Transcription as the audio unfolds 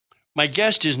My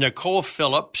guest is Nicole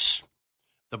Phillips.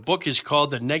 The book is called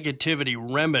The Negativity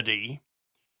Remedy.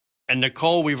 And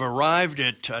Nicole, we've arrived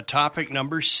at topic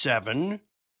number 7,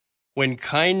 when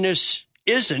kindness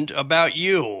isn't about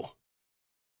you.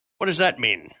 What does that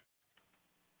mean?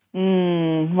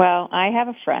 Well, I have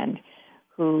a friend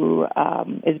who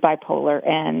is bipolar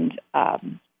and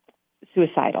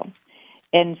suicidal.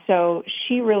 And so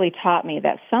she really taught me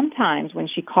that sometimes when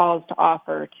she calls to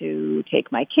offer to take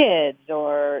my kids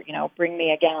or, bring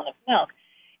me a gallon of milk,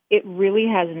 it really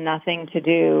has nothing to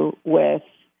do with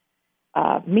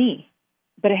me,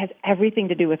 but it has everything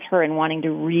to do with her and wanting to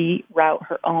reroute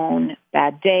her own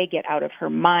bad day, get out of her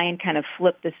mind, kind of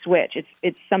flip the switch.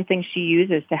 It's something she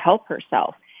uses to help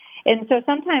herself. And so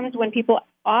sometimes when people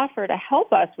offer to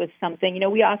help us with something,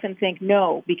 we often think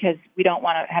no, because we don't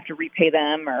want to have to repay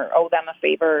them or owe them a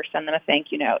favor or send them a thank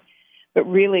you note. But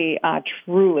really,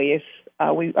 truly, if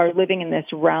we are living in this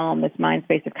realm, this mind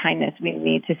space of kindness, we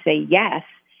need to say yes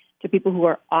to people who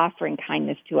are offering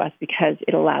kindness to us because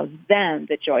it allows them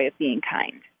the joy of being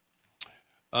kind.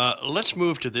 Let's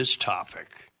move to this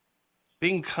topic.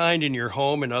 Being kind in your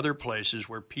home and other places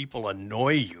where people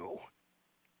annoy you.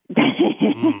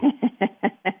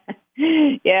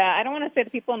 Yeah, I don't want to say the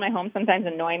people in my home sometimes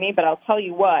annoy me, but I'll tell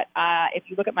you what, if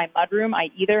you look at my mudroom, I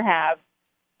either have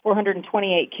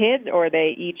 428 kids or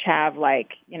they each have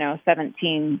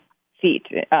 17 feet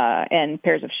and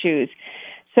pairs of shoes.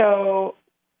 So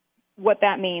what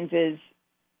that means is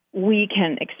we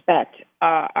can expect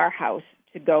our house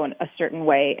to go in a certain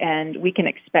way, and we can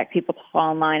expect people to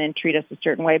fall in line and treat us a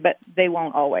certain way, but they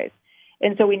won't always.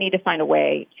 And so we need to find a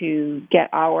way to get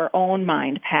our own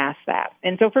mind past that.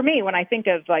 And so for me, when I think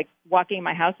of walking in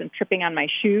my house and tripping on my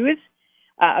shoes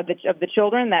of the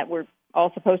children that were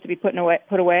all supposed to be put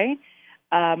away,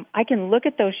 I can look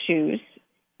at those shoes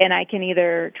and I can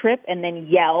either trip and then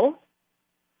yell,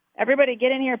 "Everybody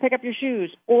get in here, pick up your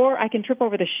shoes," or I can trip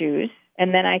over the shoes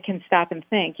and then I can stop and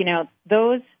think,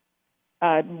 those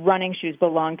running shoes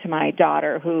belong to my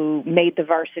daughter who made the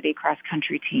varsity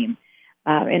cross-country team.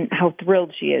 And how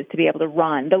thrilled she is to be able to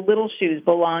run. The little shoes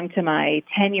belong to my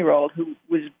 10-year-old who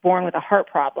was born with a heart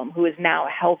problem, who is now a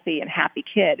healthy and happy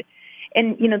kid.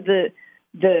 And,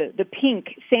 the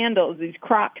pink sandals, these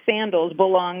Croc sandals,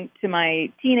 belong to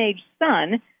my teenage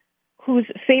son, whose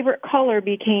favorite color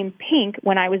became pink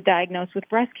when I was diagnosed with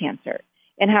breast cancer,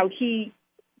 and how he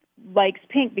likes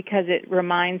pink because it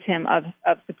reminds him of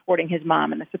supporting his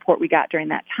mom and the support we got during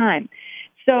that time.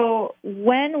 So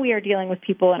when we are dealing with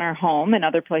people in our home and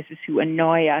other places who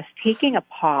annoy us, taking a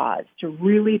pause to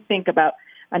really think about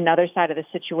another side of the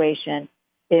situation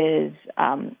is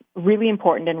really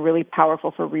important and really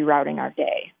powerful for rerouting our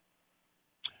day.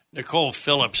 Nicole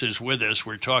Phillips is with us.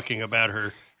 We're talking about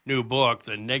her new book,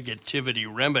 The Negativity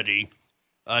Remedy.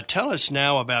 Tell us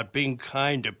now about being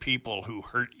kind to people who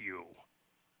hurt you.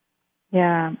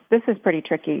 Yeah, this is pretty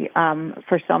tricky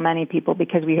for so many people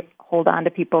because we hold on to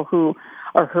people who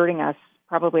are hurting us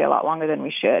probably a lot longer than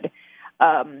we should.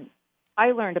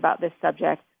 I learned about this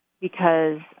subject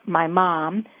because my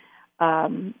mom,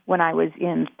 when I was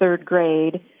in 3rd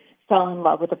grade, fell in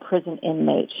love with a prison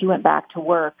inmate. She went back to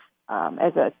work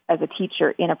as a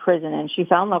teacher in a prison, and she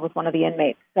fell in love with one of the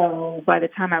inmates. So by the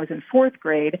time I was in 4th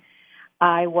grade,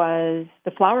 I was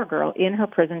the flower girl in her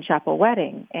prison chapel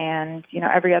wedding. And,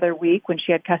 every other week when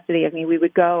she had custody of me, we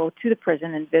would go to the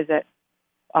prison and visit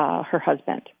her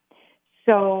husband.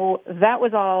 So that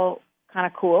was all kind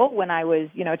of cool when I was,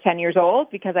 10 years old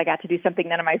because I got to do something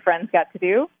none of my friends got to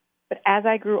do. But as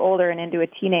I grew older and into a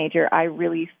teenager, I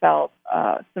really felt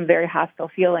some very hostile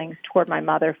feelings toward my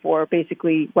mother for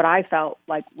basically what I felt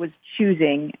like was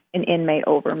choosing an inmate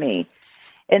over me.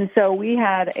 And so we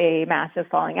had a massive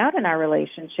falling out in our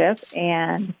relationship,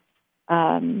 and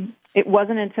it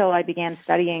wasn't until I began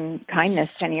studying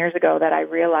kindness 10 years ago that I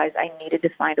realized I needed to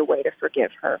find a way to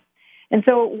forgive her. And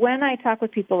so when I talk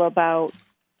with people about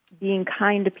being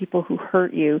kind to people who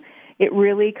hurt you, it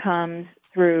really comes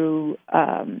through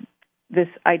this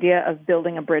idea of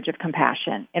building a bridge of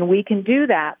compassion. And we can do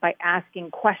that by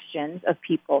asking questions of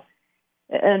people.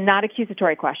 Not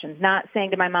accusatory questions, not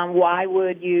saying to my mom, "Why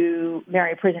would you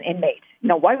marry a prison inmate?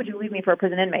 Why would you leave me for a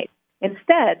prison inmate?"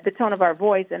 Instead, the tone of our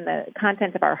voice and the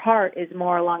content of our heart is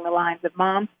more along the lines of,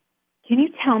 "Mom, can you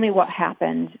tell me what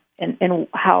happened and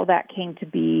how that came to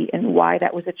be and why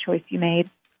that was a choice you made?"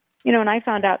 And I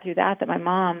found out through that my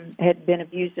mom had been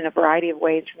abused in a variety of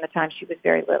ways from the time she was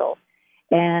very little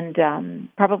and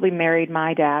probably married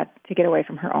my dad to get away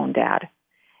from her own dad.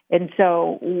 And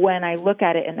so when I look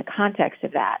at it in the context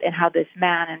of that and how this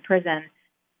man in prison,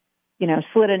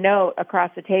 slid a note across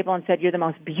the table and said, "You're the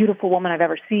most beautiful woman I've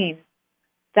ever seen,"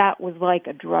 that was like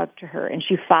a drug to her, and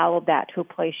she followed that to a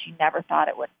place she never thought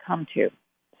it would come to.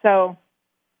 So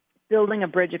building a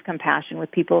bridge of compassion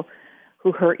with people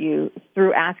who hurt you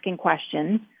through asking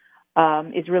questions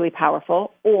is really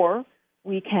powerful, or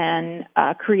we can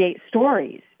create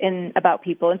stories about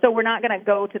people. And so we're not going to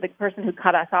go to the person who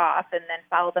cut us off and then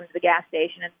follow them to the gas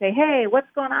station and say, hey, what's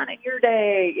going on in your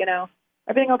day?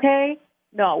 Everything okay?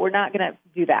 No, we're not going to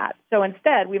do that. So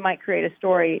instead, we might create a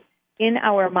story in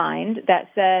our mind that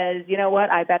says, you know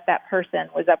what, I bet that person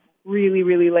was up really,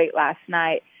 really late last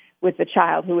night with the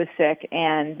child who was sick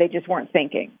and they just weren't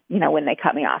thinking, when they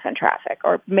cut me off in traffic.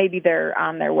 Or maybe they're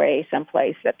on their way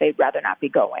someplace that they'd rather not be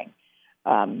going.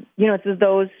 It's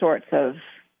those sorts of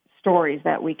stories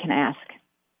that we can ask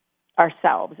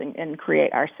ourselves and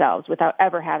create ourselves without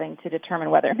ever having to determine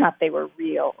whether or not they were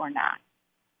real or not.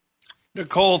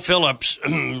 Nicole Phillips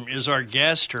is our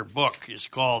guest. Her book is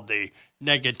called The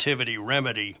Negativity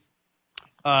Remedy.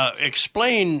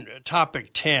 Explain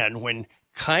topic 10, when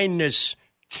kindness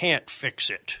can't fix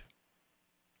it.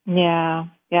 Yeah.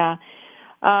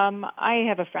 I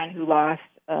have a friend who lost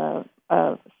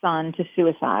a son to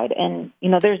suicide, and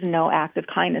there's no act of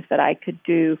kindness that I could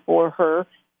do for her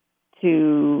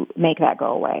to make that go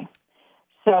away.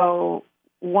 So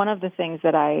one of the things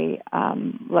that I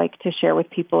like to share with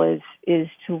people is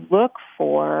to look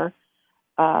for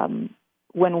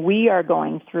when we are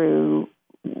going through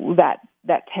that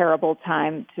terrible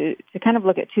time to kind of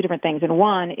look at two different things. And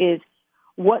one is,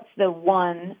 what's the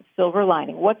one silver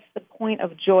lining? What's the point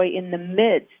of joy in the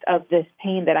midst of this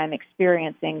pain that I'm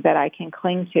experiencing that I can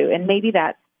cling to? And maybe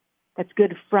that's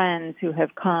good friends who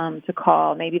have come to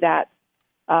call. Maybe that's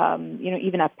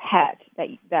even a pet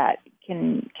that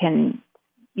can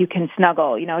you can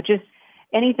snuggle. Just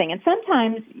anything. And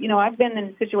sometimes I've been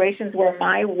in situations where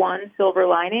my one silver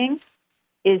lining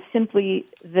is simply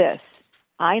this: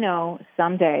 I know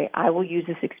someday I will use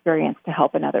this experience to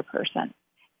help another person.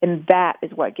 And that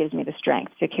is what gives me the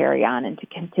strength to carry on and to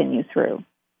continue through.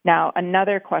 Now,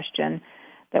 another question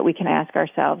that we can ask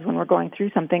ourselves when we're going through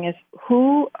something is,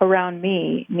 who around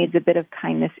me needs a bit of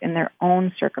kindness in their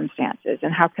own circumstances,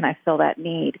 and how can I fill that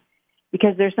need?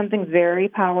 Because there's something very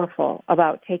powerful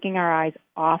about taking our eyes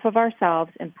off of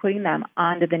ourselves and putting them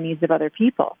onto the needs of other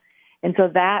people. And so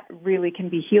that really can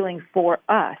be healing for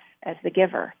us as the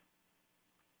giver.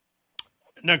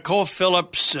 Nicole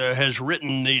Phillips has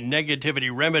written The Negativity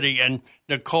Remedy. And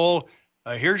Nicole,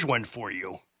 here's one for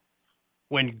you.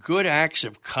 When good acts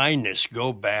of kindness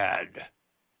go bad,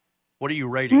 what are you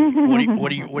writing?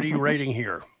 What are you writing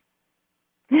here?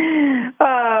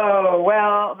 Oh,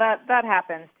 well, that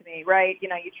happens to me, right? You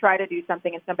try to do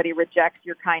something and somebody rejects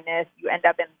your kindness. You end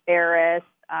up embarrassed.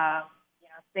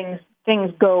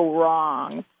 Things go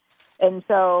wrong. And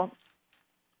so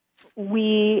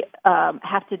we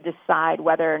have to decide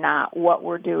whether or not what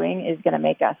we're doing is going to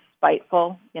make us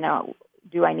spiteful.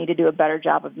 Do I need to do a better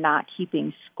job of not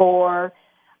keeping score?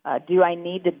 Do I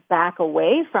need to back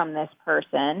away from this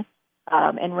person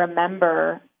and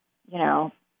remember,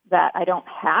 that I don't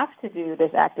have to do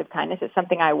this act of kindness? It's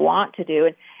something I want to do.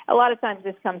 And a lot of times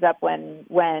this comes up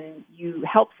when you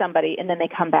help somebody and then they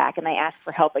come back and they ask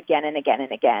for help again and again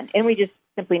and again. And we just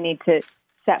simply need to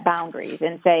set boundaries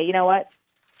and say, you know what?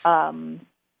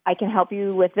 I can help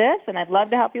you with this, and I'd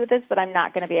love to help you with this, but I'm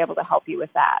not going to be able to help you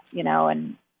with that,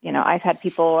 And, I've had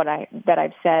people that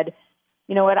I've said,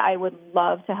 you know what, I would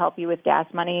love to help you with gas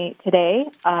money today,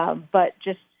 but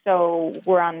just so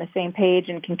we're on the same page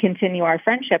and can continue our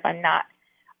friendship, I'm not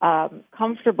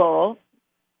comfortable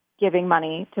giving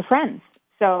money to friends.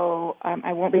 So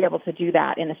I won't be able to do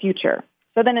that in the future.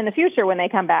 So then in the future, when they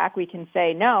come back, we can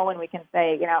say no, and we can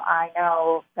say, I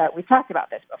know that we've talked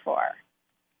about this before.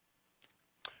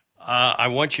 I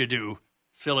want you to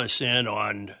fill us in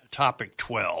on topic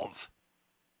 12.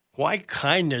 Why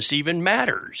kindness even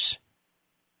matters.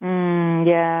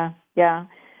 Yeah.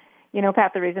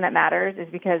 Pat, the reason it matters is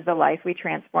because the life we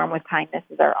transform with kindness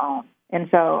is our own. And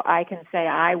so I can say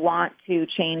I want to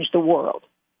change the world.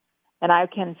 And I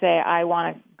can say I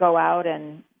want to go out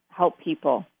and help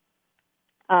people.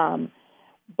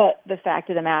 But the fact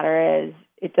of the matter is,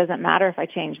 it doesn't matter if I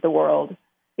change the world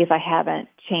if I haven't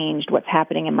changed what's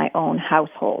happening in my own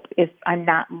household, if I'm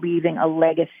not leaving a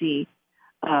legacy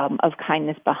of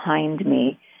kindness behind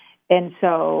me. And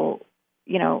so,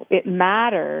 it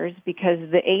matters because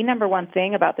the number one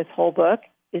thing about this whole book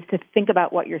is to think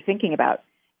about what you're thinking about.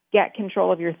 Get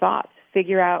control of your thoughts.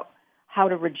 Figure out how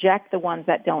to reject the ones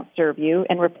that don't serve you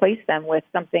and replace them with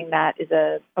something that is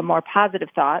a more positive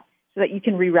thought so that you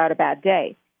can reroute a bad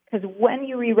day. Because when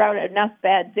you reroute enough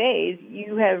bad days,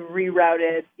 you have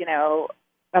rerouted,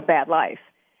 a bad life.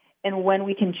 And when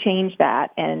we can change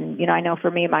that, and, you know, I know for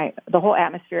me, the whole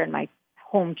atmosphere in my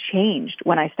home changed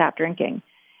when I stopped drinking.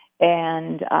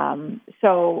 And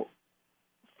so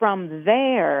from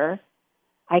there,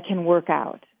 I can work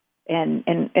out and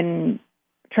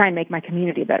try and make my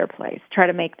community a better place, try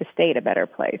to make the state a better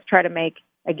place, try to make,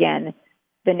 again,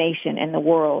 the nation and the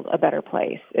world a better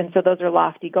place. And so those are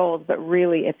lofty goals, but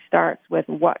really it starts with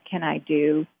what can I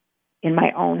do in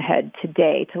my own head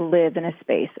today to live in a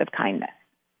space of kindness.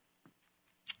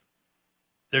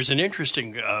 There's an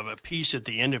interesting piece at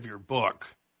the end of your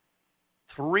book,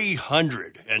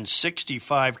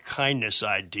 365 kindness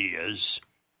ideas.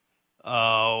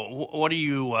 What are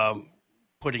you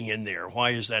putting in there? Why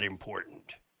is that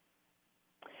important?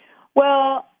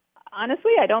 Well,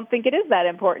 honestly, I don't think it is that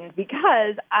important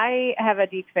because I have a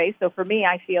deep faith. So for me,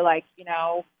 I feel like, you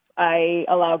know, I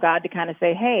allow God to kind of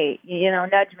say, hey, you know,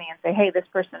 nudge me and say, hey, this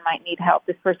person might need help.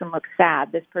 This person looks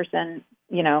sad. This person,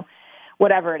 you know,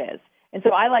 whatever it is. And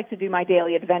so I like to do my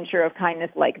daily adventure of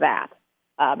kindness like that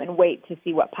and wait to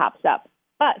see what pops up.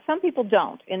 But some people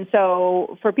don't. And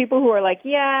so for people who are like,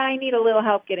 yeah, I need a little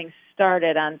help getting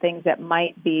started on things that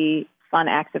might be fun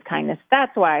acts of kindness,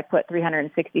 that's why I put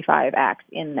 365 acts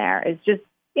in there. It's just,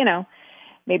 you know,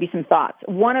 maybe some thoughts.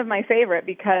 One of my favorite,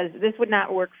 because this would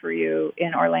not work for you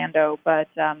in Orlando, but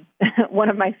one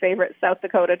of my favorite South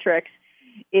Dakota tricks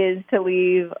is to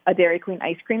leave a Dairy Queen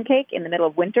ice cream cake in the middle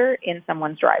of winter in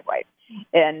someone's driveway.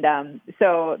 And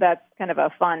so that's kind of a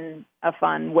fun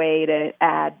way to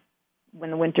add, when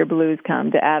the winter blues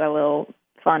come, to add a little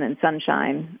fun and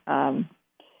sunshine to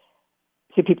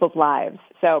people's lives.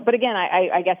 So, but again,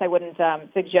 I guess I wouldn't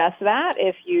suggest that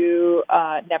if you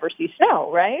never see snow,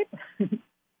 right?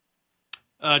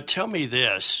 Tell me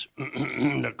this,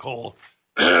 Nicole.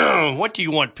 What do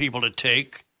you want people to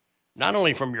take, not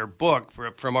only from your book,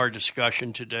 but from our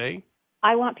discussion today?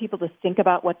 I want people to think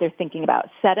about what they're thinking about.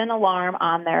 Set an alarm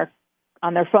on their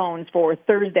phones for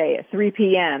Thursday at 3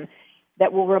 p.m.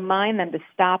 that will remind them to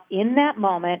stop in that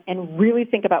moment and really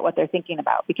think about what they're thinking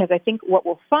about. Because I think what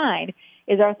we'll find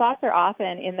is our thoughts are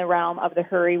often in the realm of the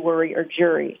hurry, worry, or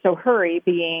jury. So hurry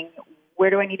being, where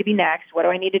do I need to be next? What do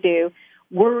I need to do?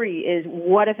 Worry is,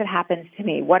 what if it happens to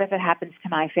me? What if it happens to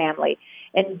my family?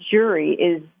 And jury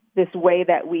is this way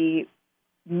that we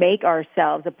appoint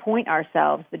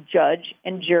ourselves the judge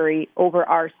and jury over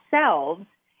ourselves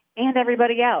and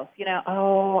everybody else. You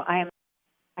know, I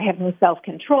have no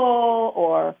self-control,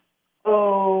 or,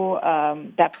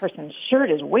 that person's shirt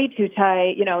is way too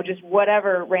tight, you know, just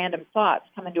whatever random thoughts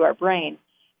come into our brain.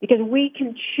 Because we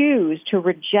can choose to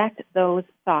reject those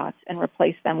thoughts and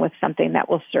replace them with something that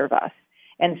will serve us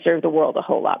and serve the world a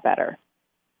whole lot better.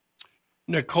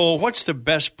 Nicole, what's the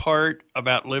best part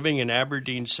about living in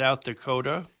Aberdeen, South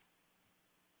Dakota?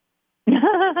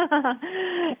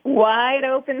 Wide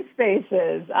open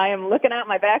spaces. I am looking out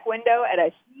my back window at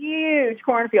a huge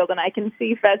cornfield, and I can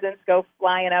see pheasants go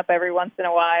flying up every once in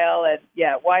a while. And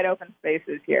yeah, wide open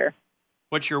spaces here.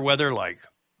 What's your weather like?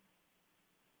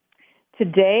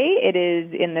 Today it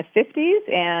is in the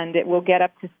 50s, and it will get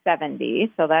up to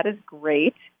 70, so that is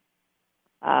great.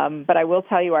 But I will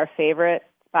tell you, our favorite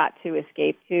spot to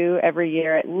escape to every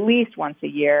year, at least once a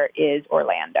year, is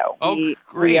Orlando. Oh,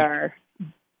 great. We are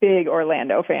big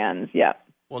Orlando fans, yeah.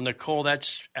 Well, Nicole,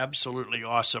 that's absolutely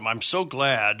awesome. I'm so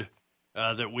glad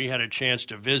that we had a chance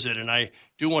to visit, and I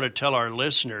do want to tell our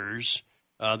listeners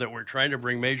that we're trying to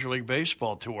bring Major League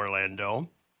Baseball to Orlando.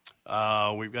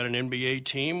 We've got an NBA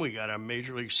team, we got a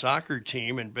Major League Soccer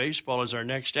team, and baseball is our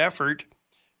next effort.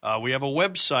 We have a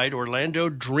website,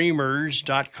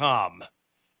 orlandodreamers.com.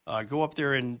 Go up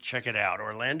there and check it out,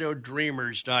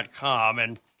 orlandodreamers.com.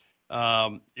 And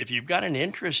if you've got an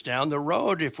interest down the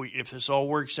road, if this all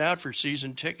works out for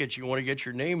season tickets, you want to get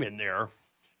your name in there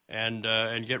and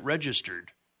get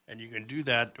registered. And you can do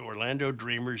that at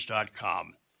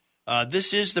orlandodreamers.com.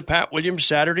 This is the Pat Williams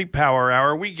Saturday Power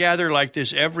Hour. We gather like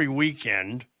this every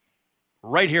weekend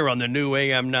right here on the new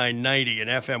AM 990 and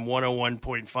FM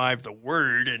 101.5, The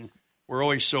Word, and we're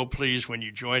always so pleased when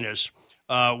you join us.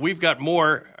 We've got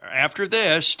more after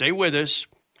this. Stay with us,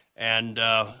 and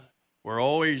we're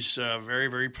always very,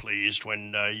 very pleased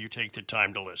when you take the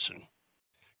time to listen.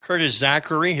 Curtis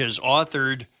Zachery has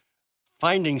authored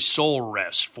Finding Soul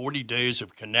Rest, 40 Days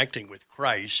of Connecting with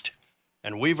Christ,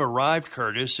 and we've arrived,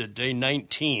 Curtis, at day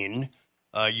 19.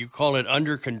 You call it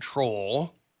Under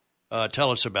Control. Tell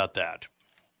us about that.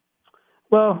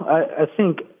 Well, I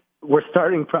think we're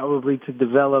starting probably to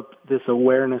develop this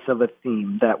awareness of a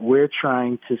theme that we're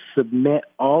trying to submit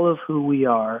all of who we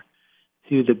are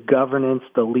to the governance,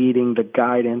 the leading, the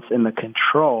guidance, and the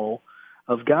control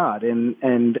of God. And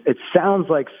it sounds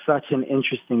like such an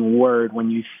interesting word when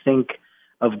you think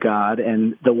of God,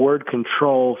 and the word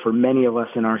control for many of us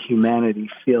in our humanity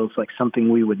feels like something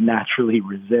we would naturally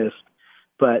resist.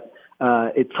 But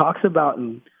it talks about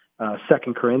in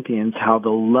 2 Corinthians how the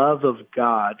love of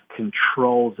God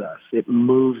controls us. It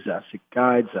moves us. It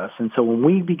guides us. And so when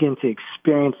we begin to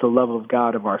experience the love of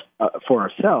God for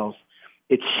ourselves,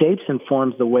 it shapes and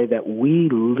forms the way that we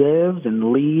live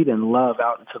and lead and love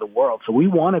out into the world. So we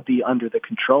want to be under the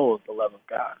control of the love of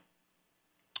God.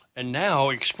 And now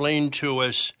explain to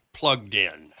us plugged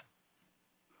in.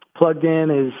 Plugged in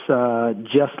is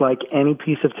just like any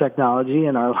piece of technology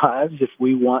in our lives. If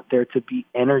we want there to be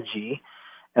energy,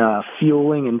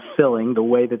 fueling and filling the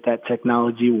way that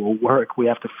technology will work, we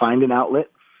have to find an outlet.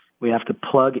 We have to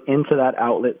plug into that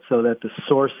outlet so that the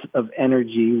source of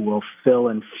energy will fill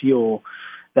and fuel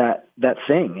that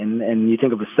thing. And you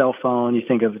think of a cell phone, you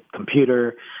think of a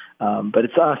computer, but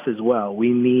it's us as well.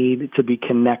 We need to be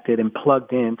connected and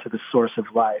plugged into the source of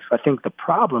life. I think the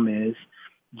problem is,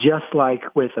 just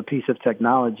like with a piece of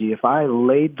technology, if I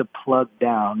laid the plug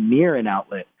down near an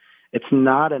outlet, it's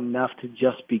not enough to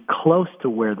just be close to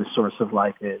where the source of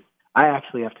life is. I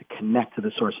actually have to connect to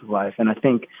the source of life. And I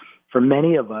think for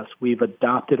many of us, we've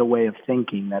adopted a way of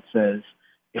thinking that says,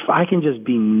 if I can just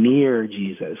be near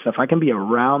Jesus, if I can be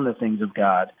around the things of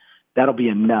God, that'll be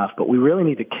enough. But we really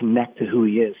need to connect to who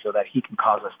he is so that he can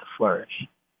cause us to flourish.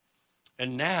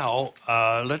 And now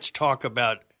let's talk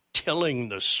about tilling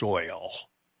the soil.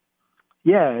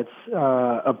 Yeah, it's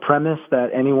a premise that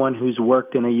anyone who's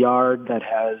worked in a yard that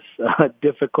has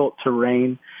difficult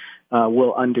terrain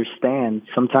will understand.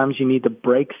 Sometimes you need to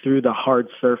break through the hard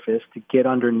surface to get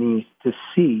underneath to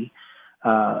see,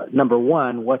 number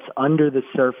one, what's under the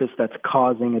surface that's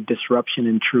causing a disruption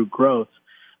in true growth.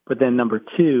 But then number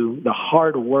two, the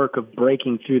hard work of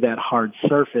breaking through that hard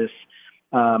surface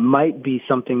might be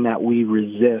something that we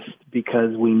resist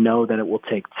because we know that it will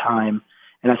take time.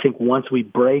 And I think once we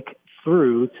break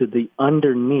through to the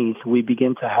underneath, we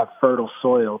begin to have fertile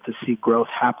soil to see growth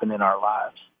happen in our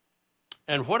lives.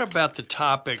 And what about the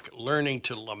topic, learning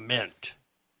to lament?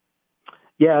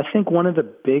 Yeah, I think one of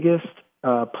the biggest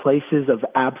places of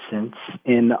absence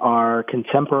in our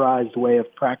contemporized way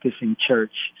of practicing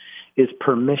church is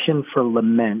permission for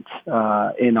lament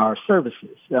in our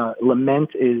services. Lament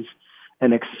is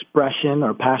an expression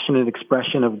or passionate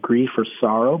expression of grief or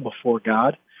sorrow before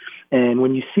God. And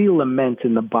when you see lament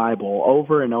in the Bible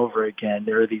over and over again,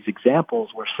 there are these examples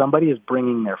where somebody is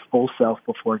bringing their full self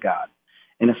before God.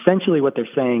 And essentially what they're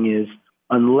saying is,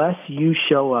 unless you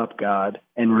show up, God,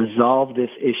 and resolve this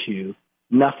issue,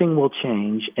 nothing will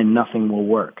change and nothing will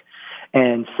work.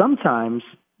 And sometimes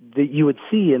that you would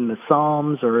see in the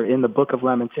Psalms or in the book of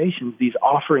Lamentations, these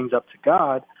offerings up to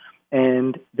God,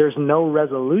 and there's no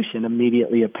resolution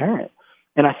immediately apparent.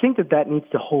 And I think that needs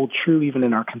to hold true even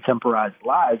in our contemporized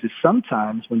lives, is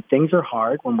sometimes when things are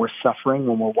hard, when we're suffering,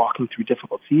 when we're walking through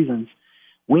difficult seasons,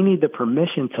 we need the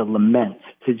permission to lament,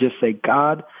 to just say,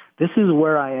 God, this is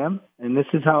where I am, and this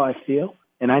is how I feel,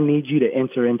 and I need you to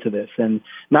enter into this, and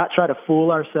not try to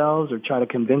fool ourselves or try to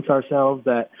convince ourselves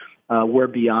that we're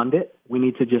beyond it. We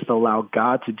need to just allow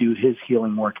God to do his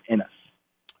healing work in us.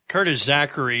 Curtis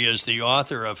Zachery is the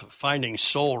author of Finding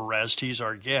Soul Rest. He's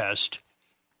our guest.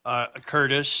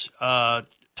 Curtis,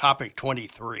 topic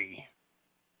 23,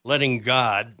 letting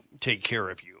God take care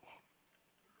of you.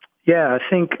 Yeah, I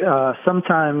think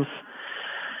sometimes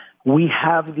we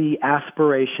have the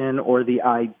aspiration or the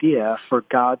idea for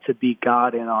God to be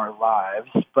God in our lives,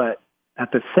 but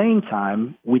at the same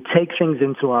time, we take things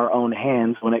into our own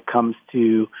hands when it comes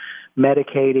to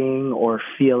medicating or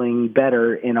feeling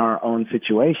better in our own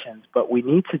situations. But we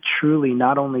need to truly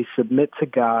not only submit to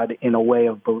God in a way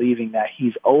of believing that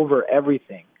he's over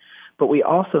everything, but we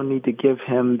also need to give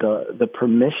him the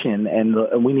permission,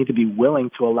 and we need to be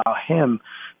willing to allow him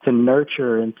to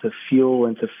nurture and to fuel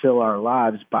and to fill our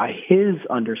lives by his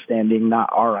understanding, not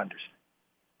our understanding.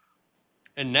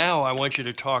 And now I want you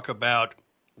to talk about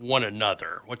one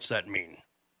another. What's that mean?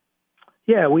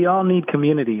 Yeah, we all need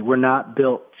community. We're not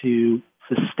built to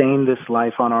sustain this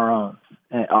life on our own,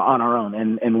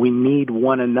 and we need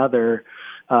one another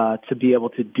to be able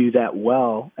to do that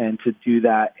well and to do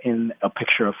that in a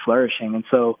picture of flourishing. And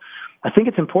so I think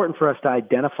it's important for us to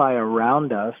identify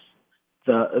around us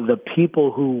the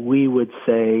people who we would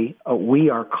say we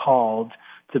are called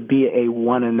to be a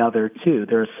one another to.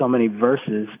 There are so many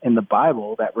verses in the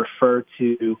Bible that refer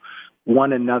to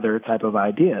one another type of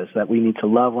ideas, that we need to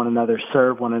love one another,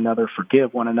 serve one another,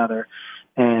 forgive one another.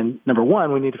 And number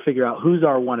one, we need to figure out who's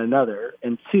our one another.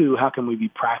 And two, how can we be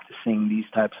practicing these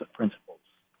types of principles?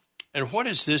 And what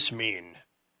does this mean?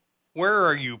 Where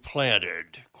are you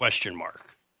planted? Question mark.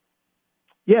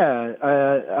 Yeah,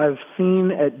 I've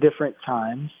seen at different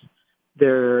times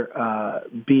there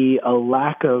be a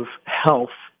lack of health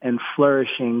and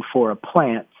flourishing for a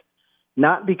plant,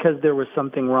 not because there was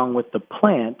something wrong with the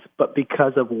plant, but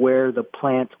because of where the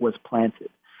plant was planted.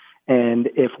 And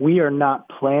if we are not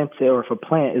planted, or if a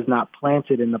plant is not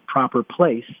planted in the proper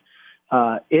place,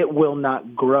 it will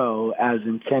not grow as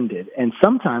intended. And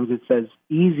sometimes it's as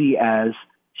easy as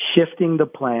shifting the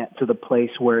plant to the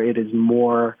place where it is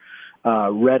more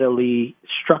readily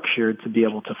structured to be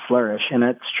able to flourish. And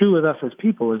that's true with us as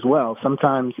people as well.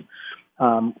 Sometimes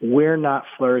we're not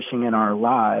flourishing in our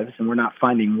lives and we're not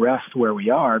finding rest where we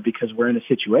are because we're in a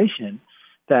situation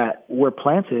that we're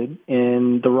planted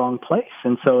in the wrong place.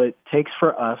 And so it takes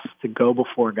for us to go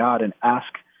before God and ask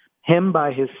Him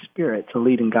by His Spirit to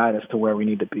lead and guide us to where we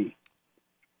need to be.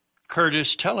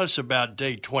 Curtis, tell us about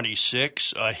day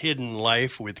 26, A Hidden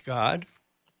Life with God.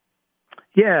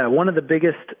 Yeah, one of the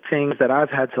biggest things that I've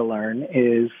had to learn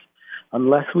is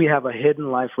unless we have a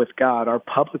hidden life with God, our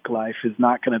public life is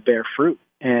not going to bear fruit.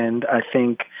 And I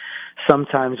think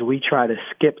sometimes we try to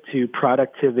skip to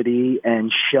productivity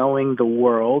and showing the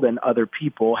world and other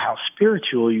people how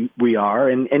spiritual we are,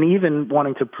 and even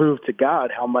wanting to prove to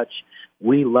God how much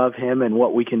we love Him and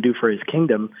what we can do for His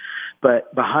kingdom.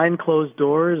 But behind closed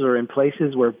doors or in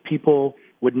places where people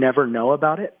would never know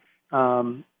about it,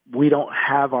 we don't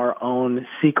have our own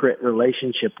secret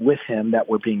relationship with Him that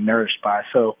we're being nourished by.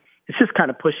 So it's just kind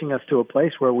of pushing us to a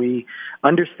place where we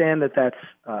understand that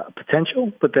that's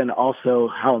potential, but then also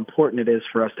how important it is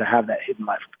for us to have that hidden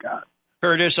life with God.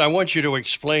 Curtis, I want you to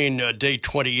explain day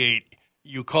 28.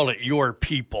 You call it Your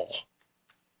People.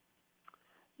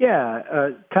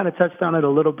 Yeah, kind of touched on it a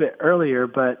little bit earlier,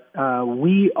 but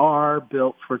we are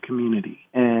built for community,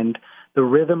 and the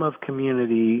rhythm of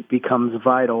community becomes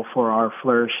vital for our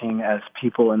flourishing as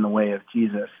people in the way of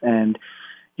Jesus. And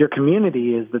your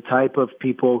community is the type of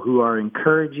people who are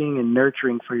encouraging and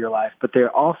nurturing for your life, but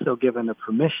they're also given the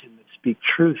permission to speak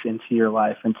truth into your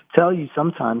life and to tell you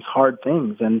sometimes hard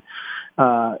things. And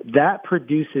that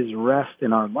produces rest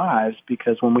in our lives,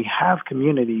 because when we have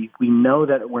community, we know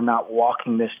that we're not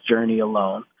walking this journey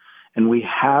alone, and we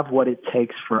have what it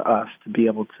takes for us to be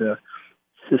able to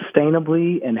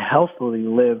sustainably and healthily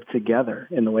live together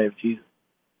in the way of Jesus.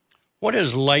 What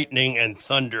does lightning and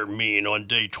thunder mean on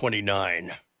day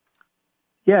 29?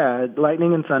 Yeah,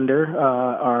 lightning and thunder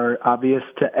are obvious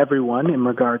to everyone in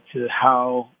regard to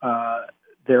how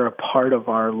they're a part of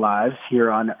our lives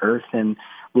here on earth. And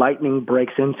lightning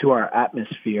breaks into our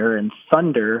atmosphere, and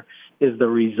thunder is the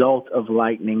result of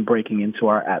lightning breaking into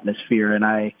our atmosphere. And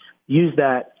I use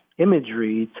that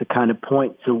imagery to kind of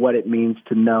point to what it means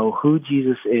to know who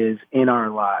Jesus is in our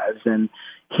lives. And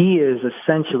He is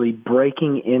essentially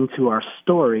breaking into our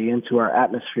story, into our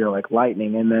atmosphere like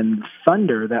lightning. And then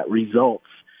thunder that results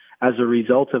as a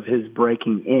result of His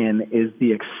breaking in is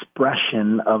the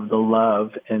expression of the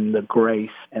love and the grace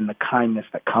and the kindness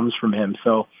that comes from Him.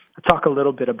 So I talk a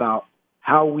little bit about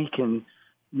how we can,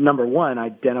 number one,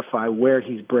 identify where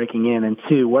He's breaking in, and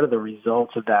two, what are the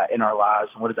results of that in our lives,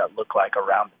 and what does that look like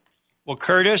around us? Well,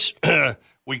 Curtis,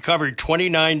 we covered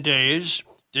 29 days,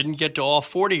 didn't get to all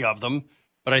 40 of them,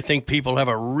 but I think people have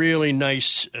a really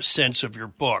nice sense of your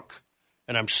book.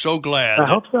 And I'm so glad. I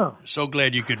hope so. So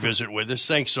glad you could visit with us.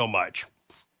 Thanks so much.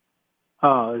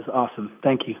 Oh, it was awesome.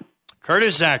 Thank you.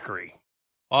 Curtis Zachery,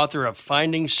 author of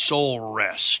Finding Soul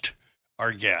Rest,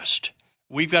 our guest.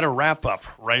 We've got a wrap up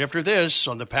right after this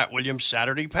on the Pat Williams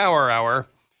Saturday Power Hour.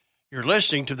 You're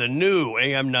listening to the new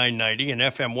AM 990 and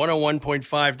FM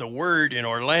 101.5 The Word in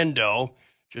Orlando.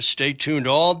 Just stay tuned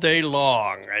all day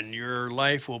long, and your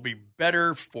life will be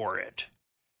better for it.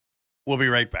 We'll be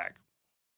right back.